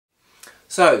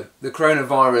So, the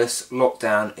coronavirus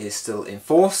lockdown is still in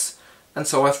force, and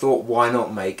so I thought, why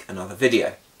not make another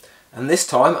video? And this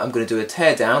time I'm going to do a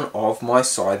teardown of my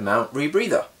Sidemount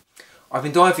rebreather. I've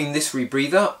been diving this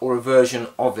rebreather, or a version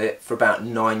of it, for about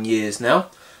 9 years now,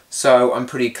 so I'm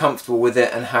pretty comfortable with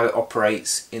it and how it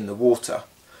operates in the water.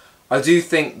 I do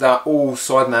think that all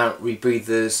Sidemount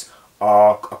rebreathers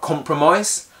are a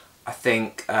compromise. I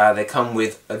think they come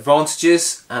with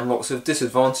advantages and lots of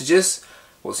disadvantages.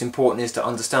 What's important is to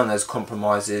understand those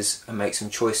compromises and make some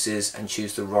choices and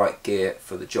choose the right gear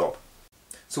for the job.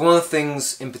 So one of the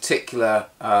things in particular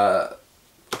about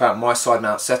my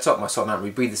Sidemount setup, my Sidemount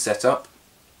rebreather setup,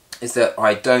 is that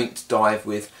I don't dive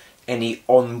with any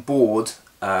on-board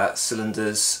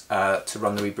cylinders to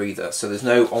run the rebreather. So there's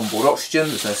no on-board oxygen,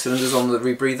 there's no cylinders on the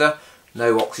rebreather,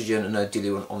 no oxygen and no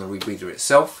diluent on the rebreather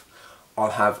itself.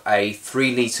 I'll have a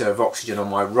 3 litre of oxygen on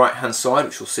my right hand side,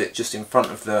 which will sit just in front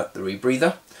of the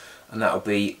rebreather, and that will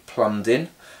be plumbed in.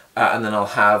 And then I'll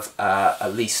have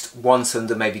at least 1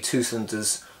 cylinder, maybe 2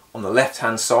 cylinders on the left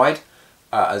hand side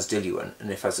as diluent. And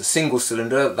if it's a single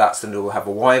cylinder, that cylinder will have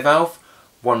a Y valve,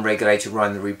 one regulator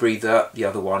running the rebreather, the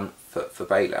other one for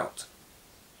bailout.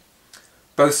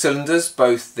 Both cylinders,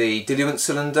 both the diluent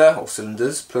cylinder, or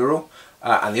cylinders plural,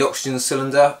 and the oxygen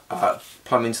cylinder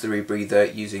plumb into the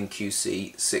rebreather using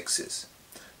QC6s.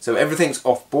 So everything's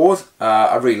off board.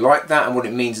 I really like that, and what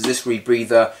it means is this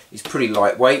rebreather is pretty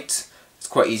lightweight. It's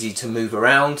quite easy to move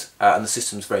around, and the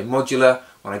system's very modular.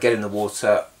 When I get in the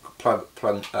water,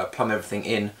 plumb everything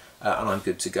in, and I'm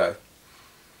good to go.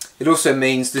 It also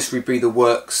means this rebreather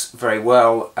works very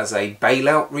well as a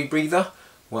bailout rebreather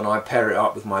when I pair it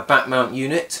up with my back mount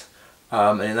unit.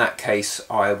 And in that case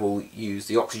I will use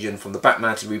the oxygen from the back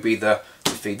mounted rebreather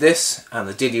to feed this, and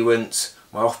the diluent,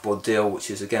 my offboard dill,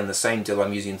 which is again the same dill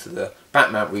I'm using to the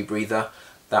back mount rebreather,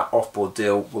 that offboard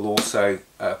dill will also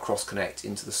cross connect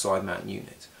into the Sidemount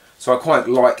unit. So I quite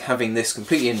like having this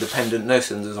completely independent, no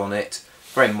cylinders on it,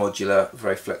 very modular,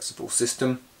 very flexible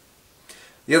system.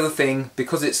 The other thing,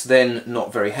 because it's then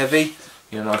not very heavy,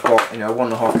 and I've got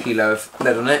 1.5 kilo of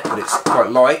lead on it, but it's quite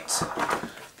light.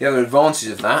 The other advantage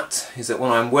of that is that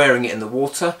when I'm wearing it in the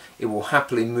water, it will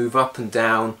happily move up and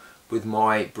down with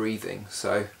my breathing.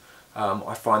 So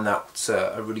I find that's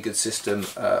a really good system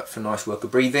for nice work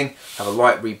of breathing. Have a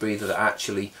light rebreather that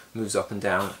actually moves up and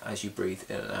down as you breathe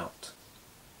in and out.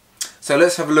 So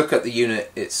let's have a look at the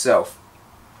unit itself.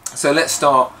 So let's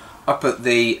start up at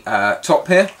the top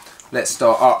here. Let's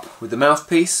start up with the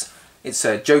mouthpiece. It's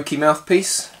a Jewell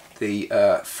mouthpiece,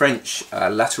 the French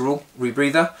lateral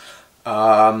rebreather.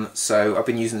 So I've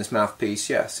been using this mouthpiece,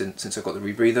 since I got the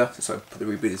rebreather, since I put the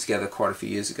rebreather together quite a few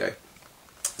years ago.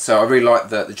 So I really like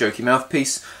the Jewell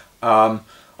mouthpiece. I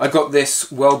got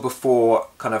this well before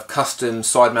kind of custom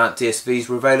Sidemount DSVs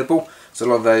were available. So a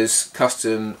lot of those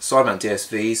custom Sidemount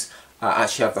DSVs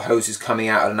actually have the hoses coming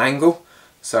out at an angle.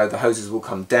 So the hoses will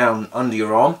come down under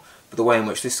your arm, but the way in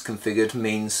which this is configured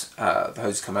means the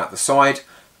hoses come out the side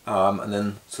and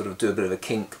then sort of do a bit of a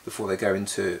kink before they go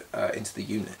into the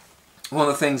unit. One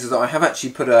of the things is that I have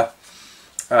actually put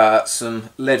some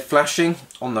lead flashing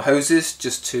on the hoses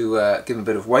just to give them a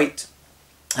bit of weight.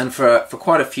 And for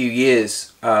quite a few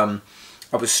years I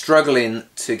was struggling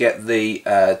to get the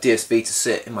DSV to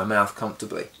sit in my mouth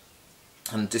comfortably.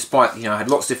 And despite, I had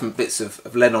lots of different bits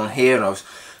of lead on here, and I was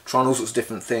trying all sorts of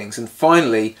different things. And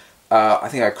finally, I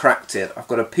think I cracked it. I've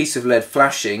got a piece of lead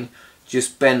flashing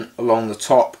just bent along the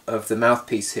top of the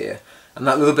mouthpiece here. And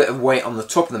that little bit of weight on the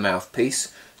top of the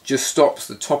mouthpiece just stops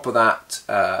the top of that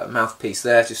mouthpiece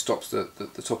there, just stops the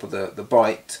top of the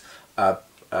bite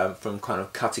from kind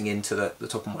of cutting into the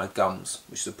top of my gums,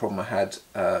 which is a problem I had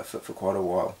for quite a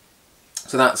while.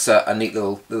 So that's a neat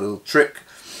little trick.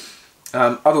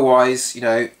 Otherwise,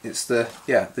 it's the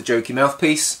Jewell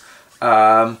mouthpiece,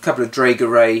 couple of Drager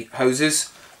Ray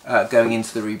hoses going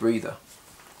into the rebreather.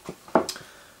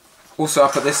 Also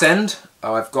up at this end,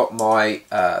 I've got my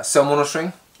cell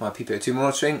monitoring, my PPO2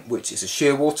 monitoring, which is a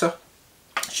shear water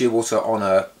on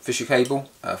a Fisher cable,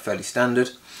 fairly standard,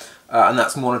 and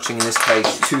that's monitoring in this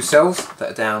case 2 cells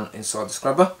that are down inside the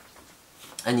scrubber.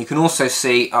 And you can also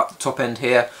see up the top end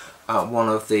here one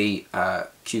of the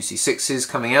QC6s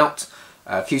coming out,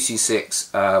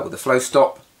 QC6 with a flow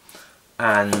stop,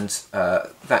 and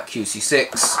that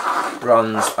QC6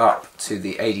 runs up to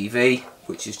the ADV,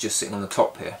 which is just sitting on the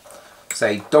top here. It's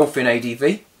a Dolphin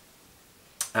ADV.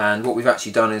 And what we've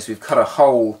actually done is we've cut a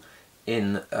hole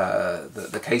in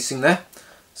the casing there.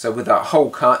 So with that hole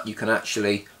cut, you can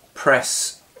actually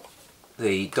press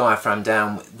the diaphragm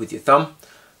down with your thumb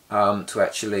to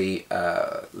actually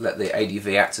let the ADV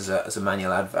act as a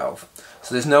manual add valve.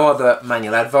 So there's no other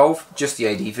manual add valve, just the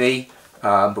ADV,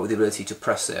 but with the ability to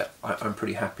press it, I'm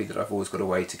pretty happy that I've always got a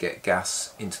way to get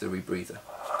gas into the rebreather.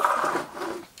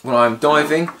 When I'm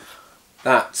diving,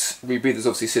 that rebreather is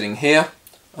obviously sitting here,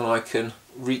 and I can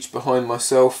reach behind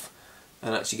myself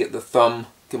and actually get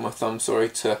my thumb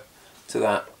to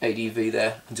that ADV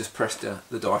there and just press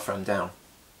the diaphragm down.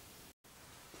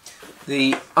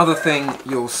 The other thing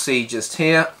you'll see just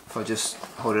here, if I just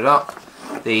hold it up,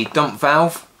 the dump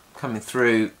valve coming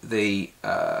through the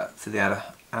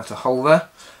outer hole there,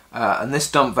 and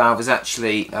this dump valve is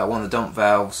actually one of the dump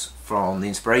valves from the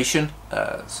Inspiration,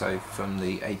 so from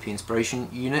the AP Inspiration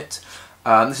unit.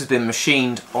 This has been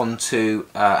machined onto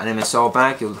an MSR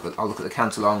bag. I'll look at the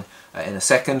counterlung in a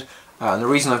second. And the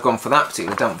reason I've gone for that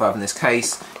particular dump valve in this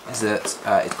case is that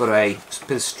it's got a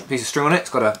piece of string on it.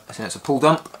 It's a pull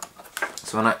dump,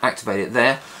 so when I activate it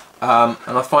there, and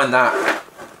I find that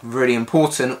really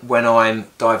important when I'm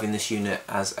diving this unit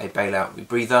as a bailout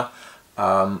rebreather.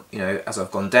 You know, as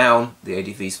I've gone down, the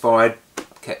ADV's fired,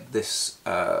 kept this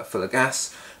full of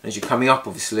gas, and as you're coming up,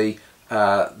 obviously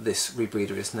this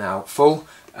rebreather is now full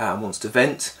and wants to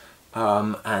vent.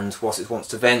 And whilst it wants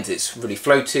to vent, it's really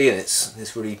floaty, and it's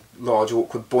this really large,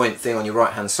 awkward, buoyant thing on your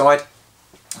right hand side.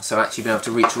 So actually being able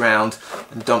to reach around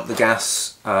and dump the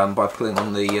gas by pulling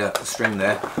on the string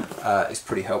there is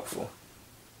pretty helpful.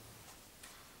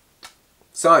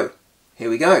 So here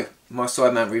we go, my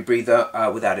side mount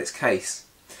rebreather without its case.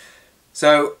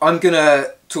 So I'm going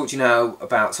to talk to you now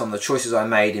about some of the choices I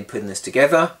made in putting this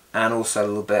together, and also a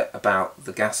little bit about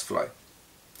the gas flow.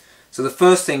 So the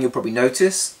first thing you'll probably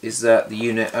notice is that the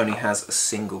unit only has a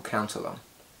single counterlung.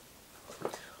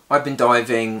 I've been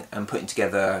diving and putting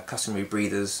together custom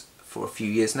rebreathers for a few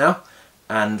years now,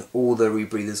 and all the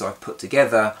rebreathers I've put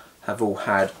together have all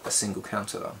had a single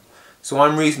counterlung. So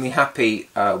I'm reasonably happy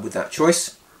with that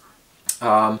choice,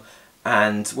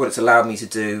 and what it's allowed me to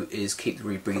do is keep the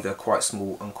rebreather quite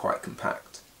small and quite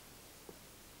compact.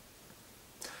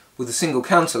 With a single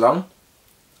counterlung,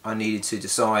 I needed to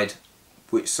decide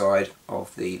which side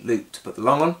of the loop to put the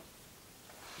lung on.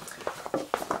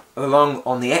 The lung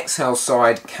on the exhale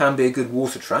side can be a good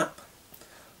water trap,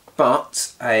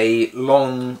 but a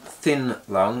long, thin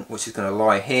lung, which is going to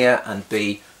lie here and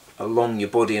be along your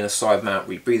body in a side mount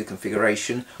rebreather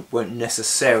configuration, won't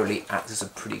necessarily act as a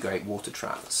pretty great water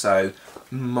trap. So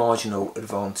marginal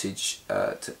advantage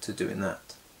to doing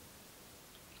that.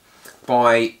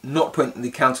 By not putting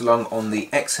the counterlung on the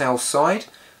exhale side,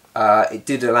 it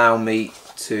did allow me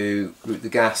to route the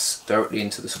gas directly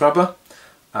into the scrubber,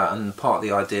 and part of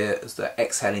the idea is that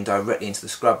exhaling directly into the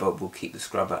scrubber will keep the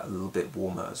scrubber a little bit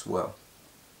warmer as well.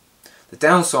 The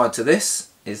downside to this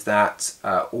is that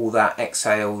all that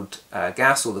exhaled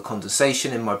gas, all the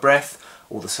condensation in my breath,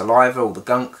 all the saliva, all the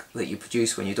gunk that you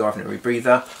produce when you're diving a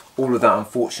rebreather, all of that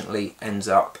unfortunately ends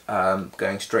up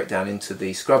going straight down into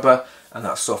the scrubber, and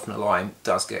that softener line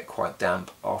does get quite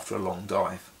damp after a long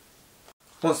dive.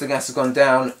 Once the gas has gone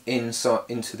down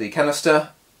into the canister,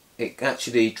 it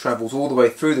actually travels all the way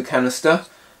through the canister.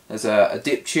 There's a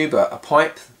dip tube, a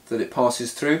pipe that it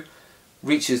passes through,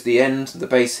 reaches the end, the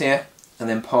base here, and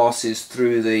then passes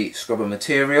through the scrubber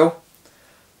material,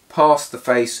 past the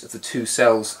face of the two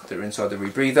cells that are inside the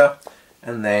rebreather,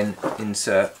 and then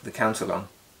into the counterlung.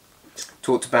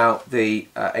 Talked about the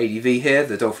ADV here,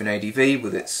 the Dolphin ADV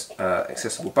with its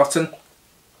accessible button,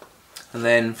 and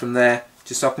then from there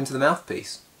just up into the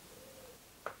mouthpiece.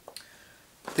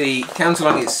 The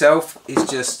counterlung itself is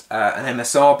just an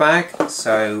MSR bag,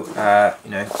 so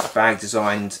you know, a bag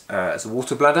designed as a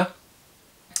water bladder.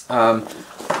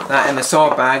 That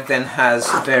MSR bag then has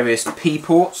various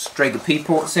P-ports, Drager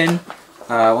P-ports in.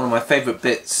 One of my favourite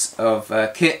bits of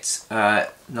kit,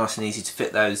 nice and easy to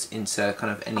fit those into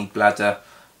kind of any bladder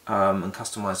and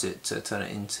customise it to turn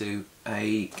it into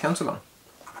a counterlung.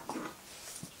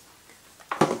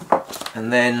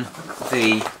 And then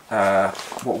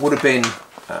what would have been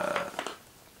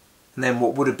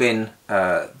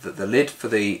the lid for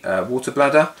the water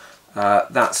bladder,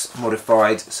 that's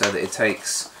modified so that it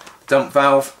takes the dump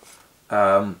valve.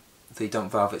 The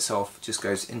dump valve itself just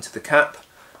goes into the cap,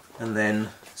 and then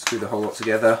screw the whole lot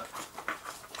together.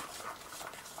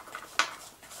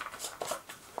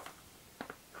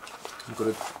 I've got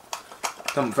a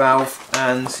dump valve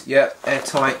and yeah,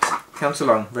 airtight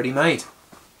counterlung ready made.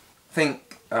 I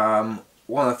think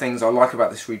one of the things I like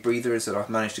about this rebreather is that I've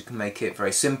managed to make it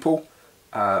very simple,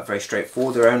 very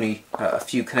straightforward. There are only a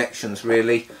few connections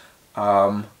really,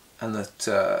 and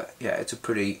that yeah, it's a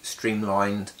pretty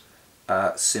streamlined,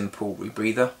 simple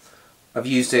rebreather. I've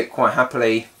used it quite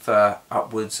happily for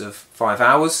upwards of 5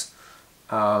 hours,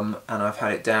 and I've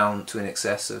had it down to in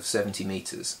excess of 70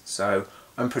 meters. So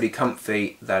I'm pretty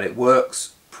comfy that it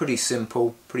works Pretty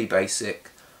simple, pretty basic,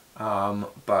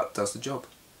 but does the job.